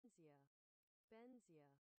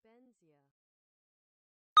benzya.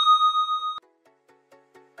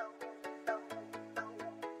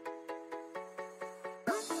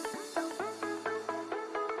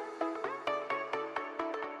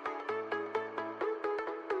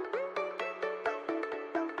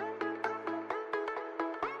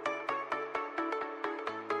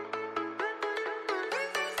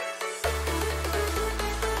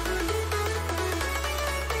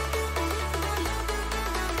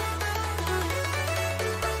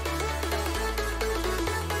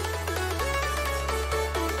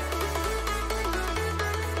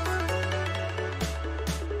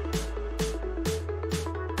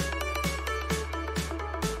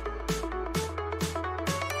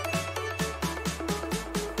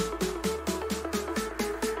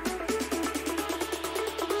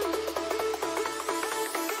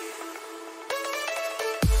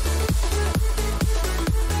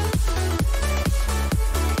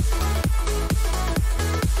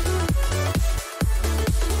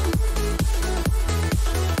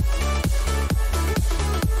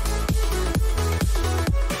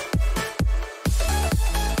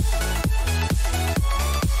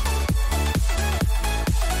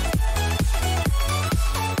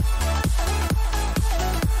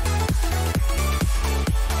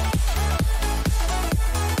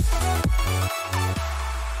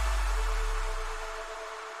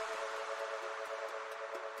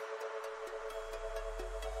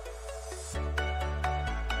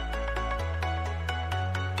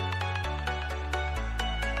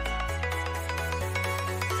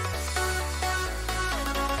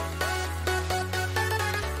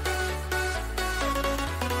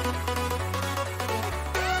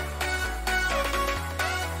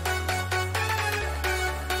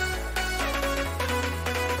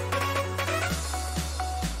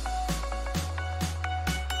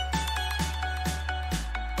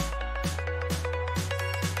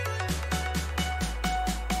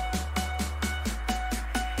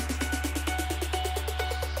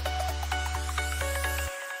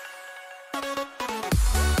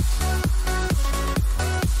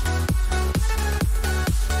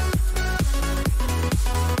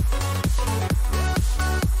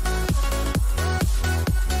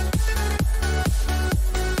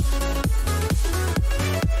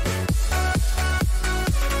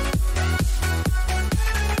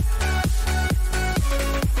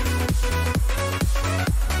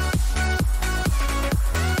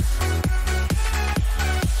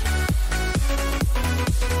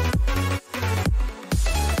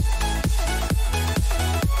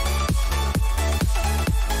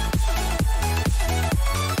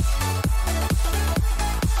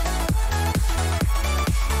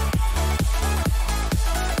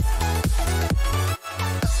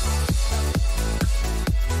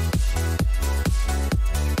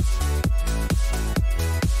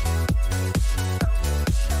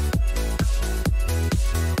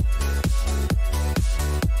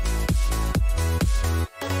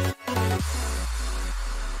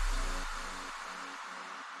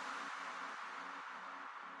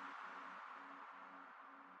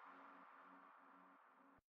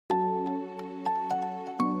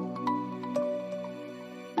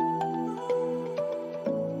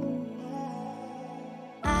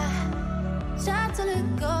 Tried to let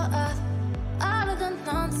go of all of the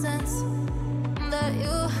nonsense that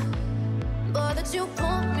you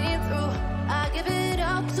put me through. I give it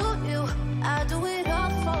all to you, I do it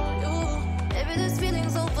all for you. Maybe this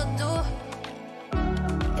feeling's overdue.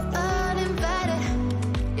 You're uninvited,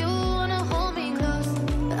 you wanna hold me close,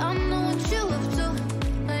 but I know what you up to.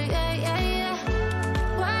 Yeah, yeah, yeah.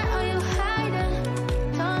 Why are you hiding?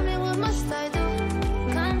 Tell me, what must I do?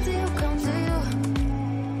 Come to you, come to you.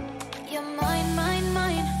 You're mine, mine,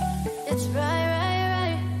 mine. It's right, right,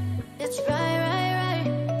 right. It's right, right, right,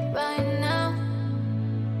 right now.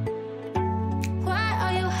 Why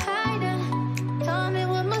are you hiding? Tell me,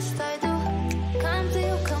 what must I do? Come to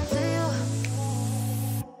you, come to you.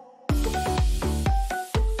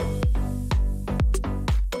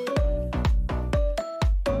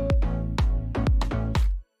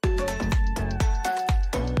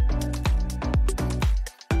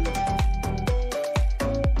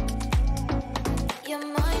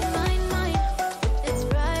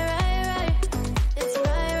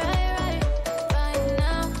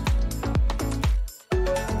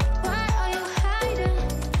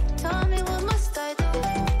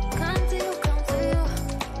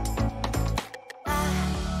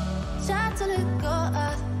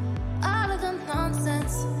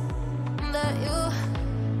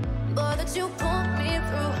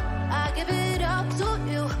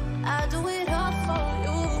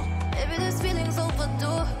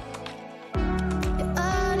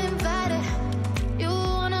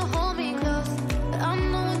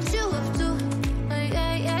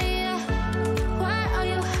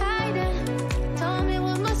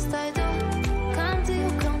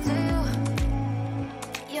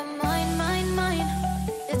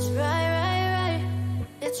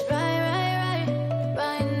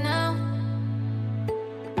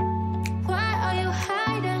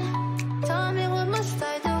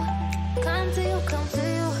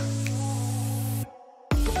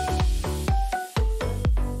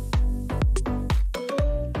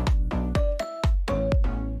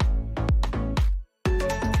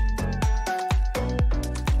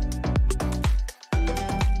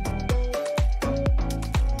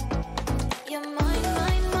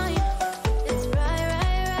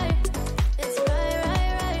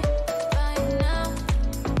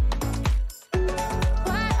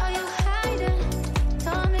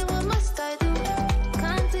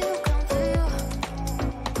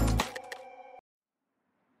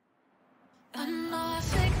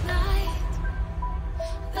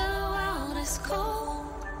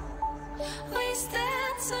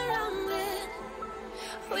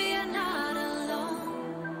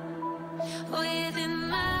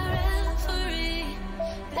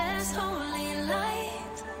 so